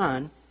a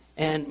son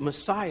and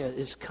Messiah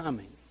is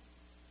coming.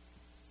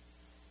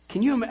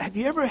 Have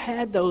you ever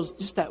had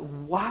just that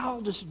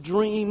wildest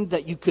dream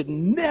that you could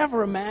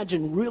never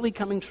imagine really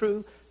coming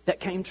true, that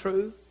came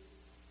true?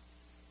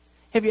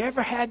 Have you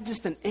ever had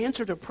just an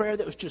answer to prayer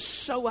that was just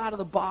so out of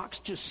the box,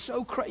 just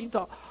so crazy, you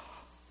thought,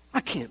 I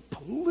can't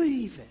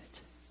believe it.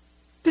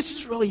 This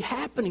is really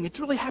happening. It's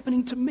really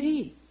happening to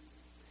me.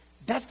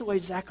 That's the way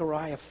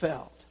Zechariah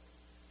felt.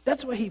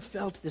 That's the way he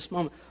felt at this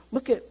moment.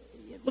 Look at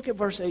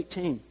verse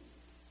 18.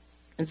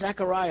 And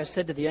Zechariah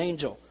said to the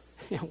angel,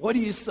 what do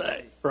you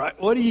say? Right?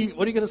 What are you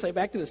going to say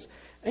back to this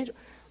angel?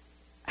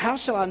 How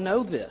shall I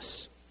know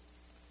this?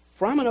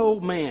 For I'm an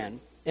old man,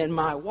 and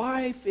my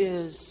wife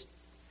is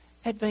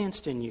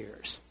advanced in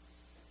years.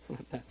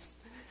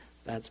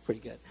 That's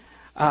pretty good.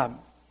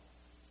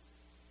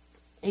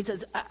 He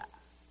says,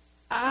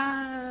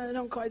 I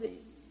don't quite.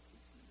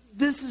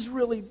 This is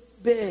really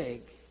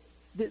big.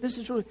 This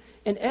is really.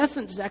 In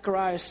essence,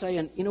 Zechariah is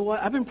saying, you know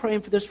what? I've been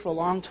praying for this for a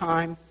long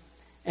time,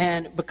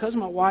 and because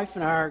my wife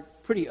and I are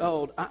pretty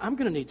old, I'm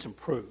going to need some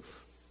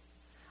proof.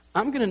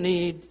 I'm going to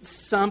need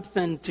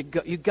something to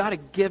go. You've got to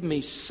give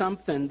me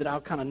something that I'll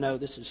kind of know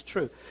this is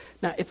true.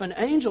 Now, if an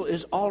angel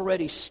is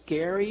already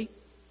scary,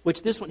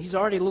 which this one, he's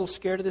already a little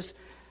scared of this,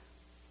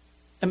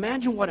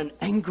 imagine what an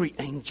angry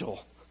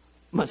angel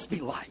must be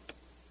like.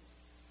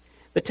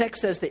 The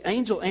text says, the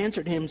angel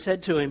answered him and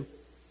said to him,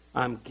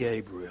 I'm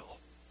Gabriel.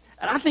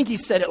 And I think he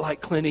said it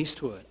like Clint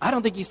Eastwood. I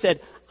don't think he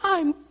said,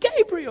 I'm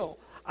Gabriel.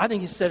 I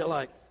think he said it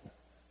like,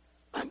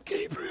 I'm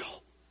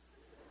Gabriel.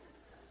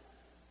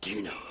 Do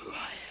you know who I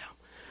am?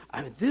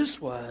 I mean, this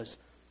was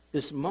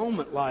this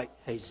moment like,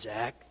 hey,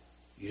 Zach,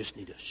 you just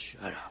need to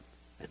shut up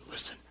and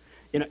listen.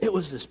 You know, it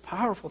was this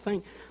powerful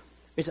thing.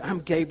 He said,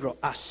 I'm Gabriel.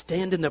 I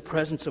stand in the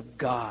presence of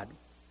God,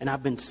 and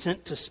I've been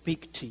sent to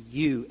speak to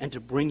you and to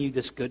bring you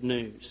this good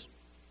news.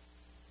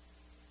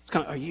 It's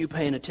kind of, are you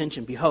paying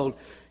attention? Behold,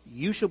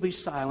 you shall be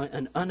silent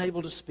and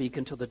unable to speak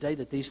until the day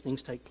that these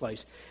things take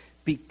place,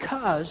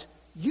 because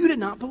you did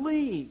not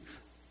believe.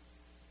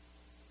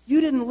 You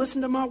didn't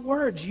listen to my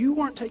words. You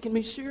weren't taking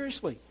me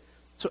seriously.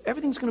 So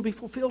everything's going to be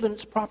fulfilled in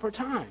its proper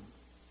time.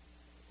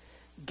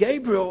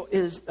 Gabriel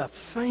is a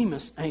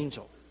famous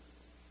angel.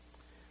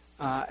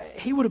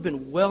 He would have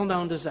been well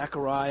known to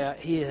Zechariah.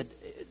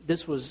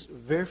 This was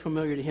very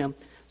familiar to him.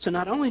 So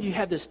not only do you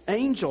have this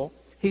angel,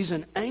 he's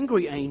an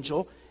angry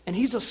angel, and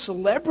he's a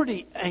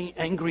celebrity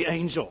angry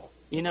angel.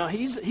 You know,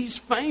 he's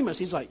famous.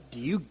 He's like, do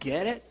you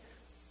get it?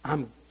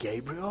 I'm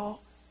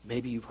Gabriel.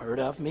 Maybe you've heard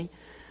of me.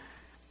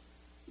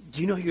 Do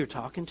you know who you're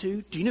talking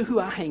to? Do you know who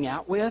I hang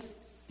out with?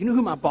 Do you know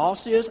who my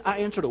boss is? I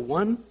answer to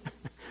one.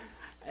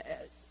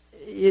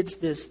 It's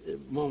this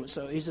moment.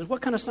 So he says,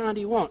 what kind of sign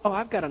do you want? Oh,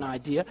 I've got an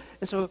idea.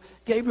 And so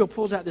Gabriel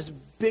pulls out this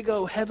big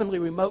old heavenly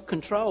remote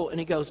control, and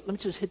he goes, let me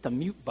just hit the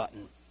mute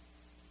button.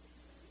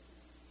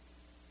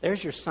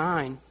 There's your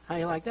sign. How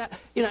you like that?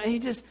 You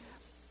know,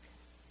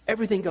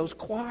 everything goes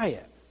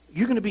quiet.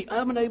 You're going to be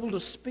unable to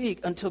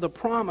speak until the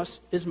promise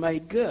is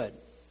made good.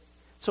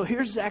 So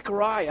here's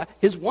Zechariah,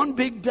 his one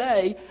big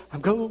day.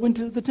 I'm going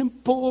to the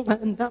temple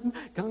and I'm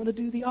going to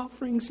do the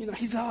offerings. You know,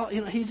 he's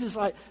just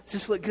like, does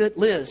this look good?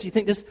 Liz, you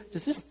think does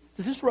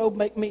this robe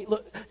make me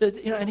look,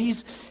 you know, and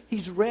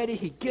he's ready.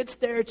 He gets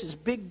there. It's his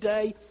big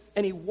day.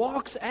 And he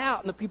walks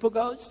out and the people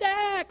go,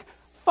 Zach,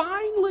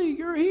 finally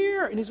you're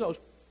here. And he goes,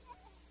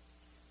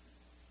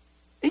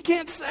 he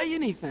can't say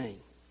anything.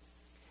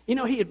 You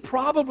know, he had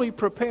probably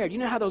prepared. You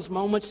know how those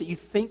moments that you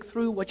think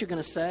through what you're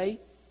going to say?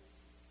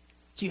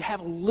 So you have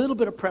a little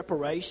bit of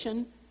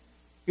preparation.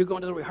 You're going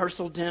to the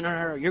rehearsal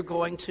dinner, or you're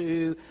going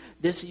to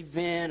this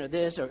event, or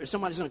this, or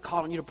somebody's going to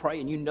call on you to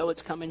pray, and you know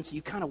it's coming. So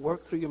you kind of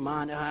work through your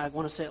mind. I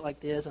want to say it like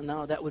this. I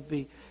know that would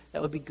be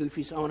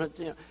goofy. So I want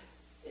to. You know.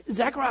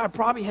 Zechariah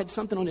probably had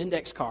something on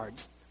index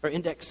cards or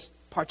index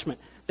parchment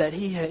that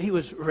he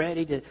was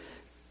ready to,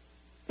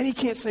 and he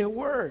can't say a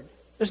word.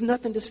 There's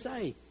nothing to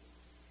say.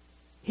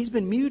 He's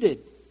been muted,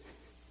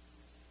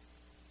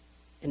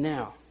 and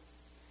now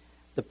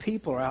the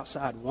people are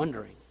outside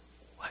wondering,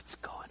 what's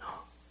going on?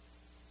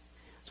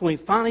 So when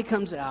he finally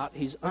comes out,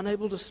 he's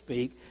unable to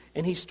speak,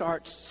 and he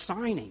starts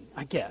signing,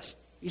 I guess.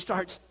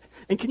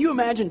 And can you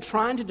imagine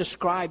trying to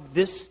describe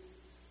this?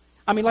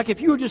 I mean, like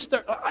if you were just,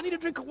 I need a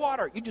drink of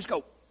water, you just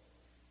go,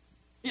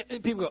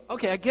 people go,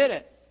 okay, I get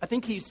it. I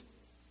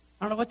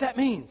don't know what that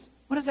means.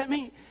 What does that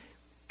mean?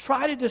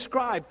 Try to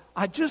describe,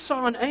 I just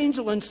saw an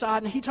angel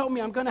inside and he told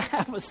me I'm going to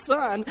have a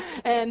son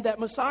and that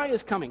Messiah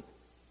is coming.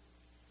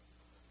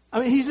 I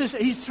mean,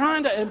 he's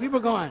trying to, and people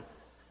are going,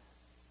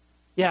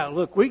 yeah,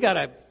 look, we're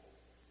going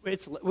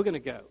to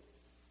go.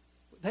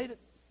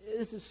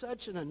 This is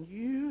such an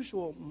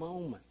unusual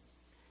moment.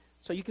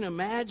 So you can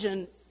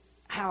imagine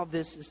how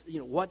this is,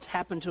 what's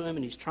happened to him,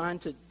 and he's trying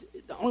to,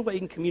 the only way he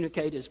can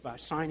communicate is by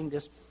signing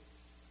this.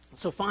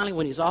 So finally,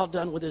 when he's all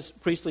done with his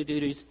priestly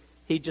duties,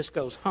 he just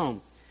goes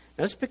home.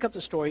 Now let's pick up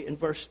the story in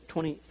verse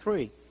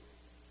 23.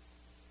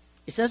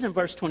 It says in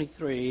verse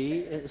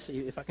 23, let's see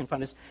if I can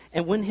find this,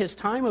 and when his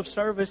time of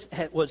service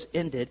was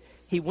ended,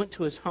 he went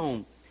to his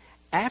home.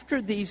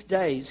 After these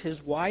days,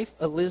 his wife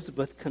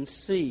Elizabeth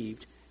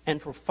conceived,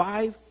 and for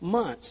 5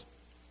 months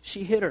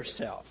she hid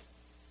herself.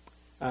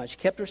 She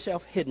kept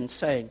herself hidden,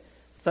 saying,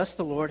 thus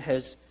the Lord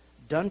has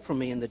done for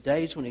me in the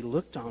days when he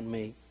looked on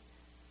me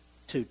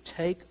to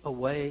take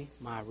away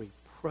my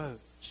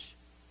reproach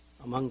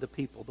among the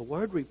people. The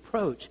word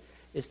reproach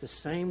is the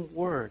same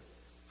word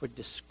for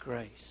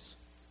disgrace.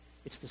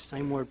 It's the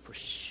same word for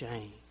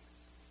shame.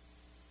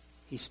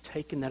 He's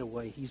taken that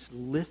away. He's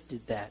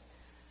lifted that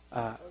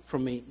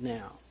from me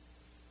now.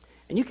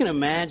 And you can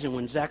imagine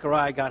when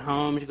Zechariah got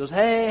home, he goes,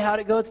 hey, how'd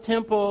it go at the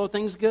temple?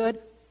 Things good?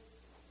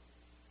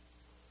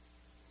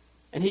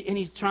 And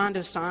he's trying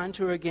to sign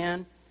to her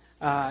again.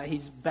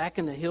 He's back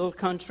in the hill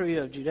country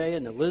of Judea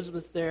and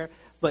Elizabeth's there.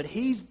 But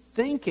he's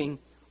thinking,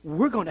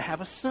 we're going to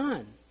have a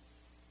son.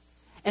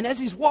 And as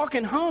he's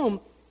walking home,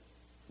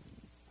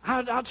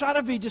 I'll try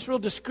to be just real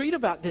discreet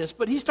about this,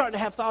 but he's starting to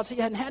have thoughts he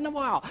hadn't had in a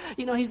while.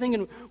 He's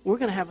thinking, we're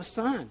going to have a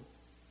son.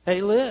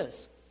 Hey,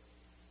 Liz,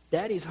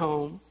 Daddy's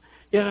home.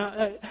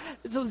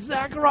 So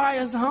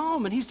Zechariah's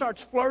home, and he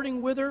starts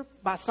flirting with her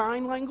by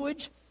sign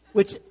language,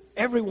 which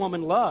every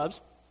woman loves.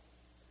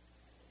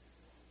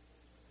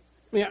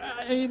 You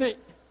think,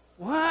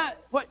 what?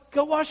 What?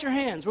 Go wash your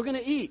hands. We're going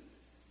to eat.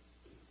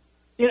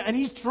 And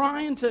he's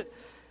trying to,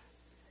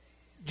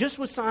 just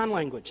with sign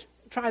language,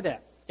 try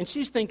that. And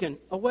she's thinking,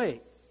 oh,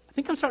 wait, I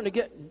think I'm starting to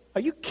get,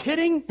 are you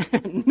kidding?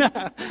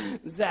 No,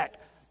 Zach.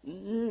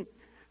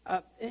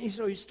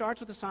 So he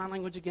starts with the sign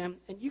language again,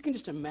 and you can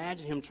just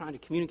imagine him trying to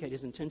communicate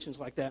his intentions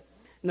like that.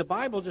 And the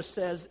Bible just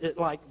says it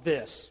like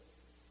this.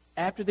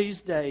 After these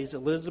days,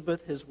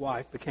 Elizabeth, his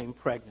wife, became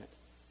pregnant.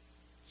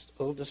 Just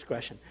a little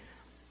discretion.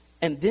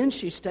 And then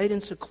she stayed in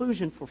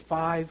seclusion for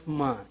 5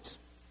 months.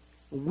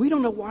 We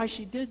don't know why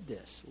she did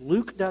this.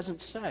 Luke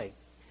doesn't say.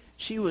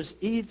 She was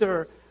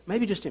either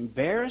maybe just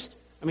embarrassed.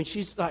 I mean,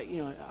 she's like,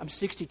 I'm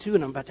 62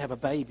 and I'm about to have a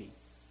baby.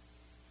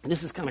 And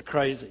this is kind of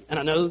crazy. And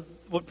I know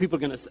what people are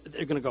going to say.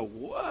 They're going to go,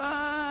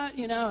 what?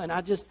 And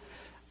I'm just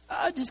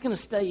going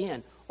to stay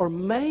in. Or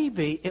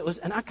maybe it was,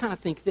 and I kind of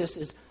think this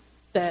is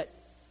that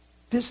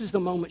this is the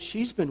moment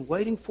she's been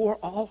waiting for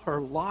all her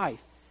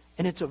life.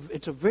 And it's a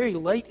very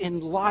late in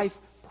life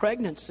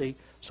pregnancy.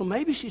 So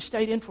maybe she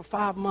stayed in for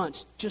 5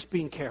 months just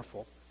being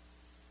careful.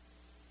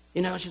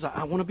 She's like,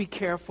 I want to be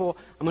careful.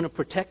 I'm going to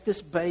protect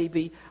this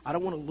baby. I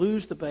don't want to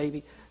lose the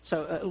baby.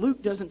 So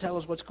Luke doesn't tell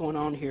us what's going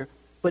on here.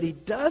 But he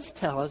does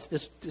tell us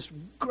this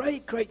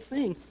great, great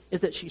thing is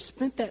that she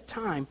spent that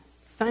time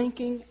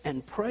thanking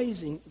and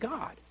praising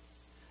God.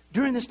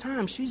 During this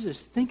time, she's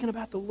just thinking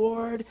about the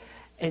Lord,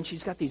 and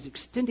she's got these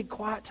extended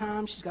quiet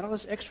times. She's got all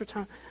this extra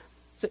time.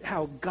 So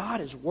how God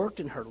has worked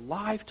in her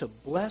life to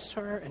bless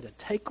her and to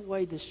take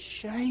away this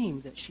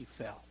shame that she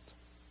felt.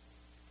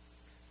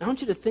 I want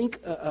you to think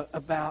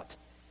about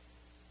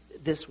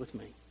this with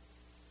me.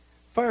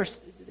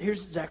 First,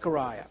 here's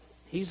Zechariah.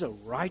 He's a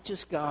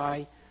righteous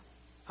guy.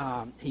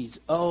 He's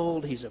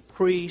old. He's a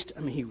priest.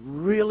 I mean, he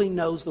really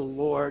knows the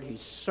Lord.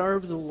 He's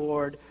served the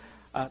Lord.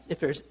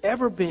 If there's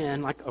ever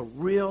been like a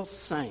real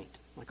saint,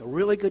 like a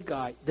really good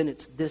guy, then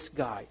it's this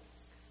guy.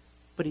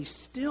 But he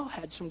still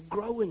had some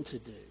growing to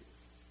do.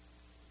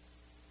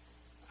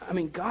 I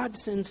mean, God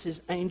sends his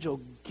angel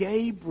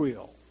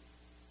Gabriel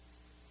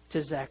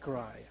to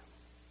Zechariah.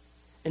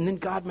 And then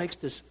God makes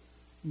this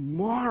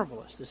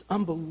marvelous, this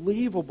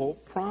unbelievable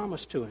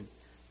promise to him.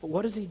 But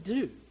what does he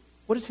do?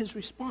 What is his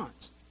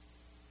response?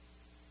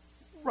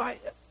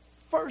 Right,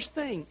 first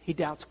thing, he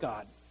doubts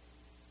God.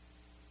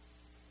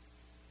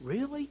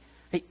 Really?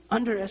 He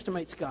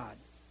underestimates God.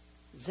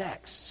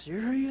 Zach,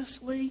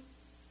 seriously?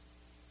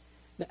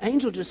 The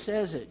angel just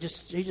says it.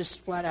 He just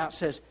flat out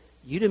says,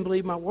 you didn't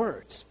believe my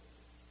words.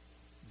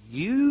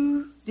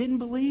 You didn't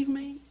believe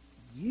me?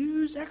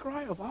 You,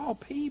 Zechariah, of all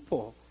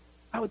people.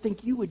 I would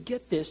think you would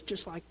get this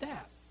just like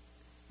that.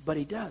 But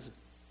he doesn't.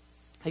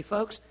 Hey,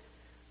 folks,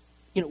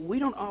 we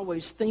don't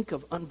always think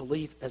of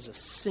unbelief as a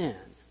sin.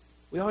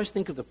 We always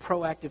think of the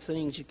proactive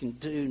things you can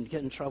do and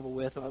get in trouble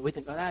with. We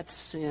think, that's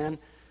sin.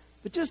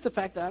 But just the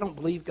fact that I don't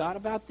believe God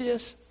about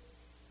this,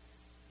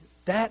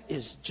 that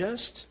is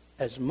just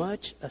as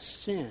much a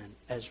sin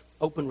as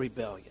open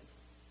rebellion.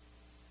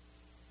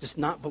 Just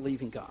not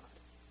believing God.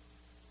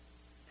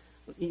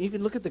 You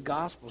can look at the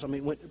Gospels. I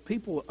mean, when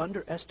people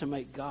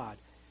underestimate God,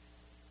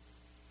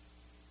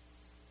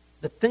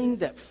 the thing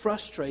that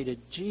frustrated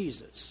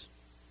Jesus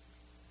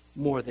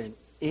more than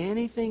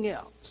anything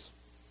else,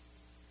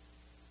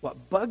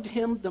 what bugged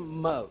him the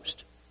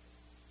most,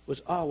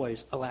 was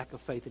always a lack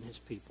of faith in his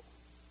people.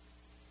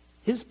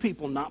 His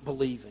people not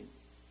believing.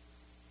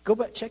 Go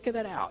back, check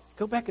that out.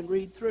 Go back and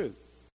read through.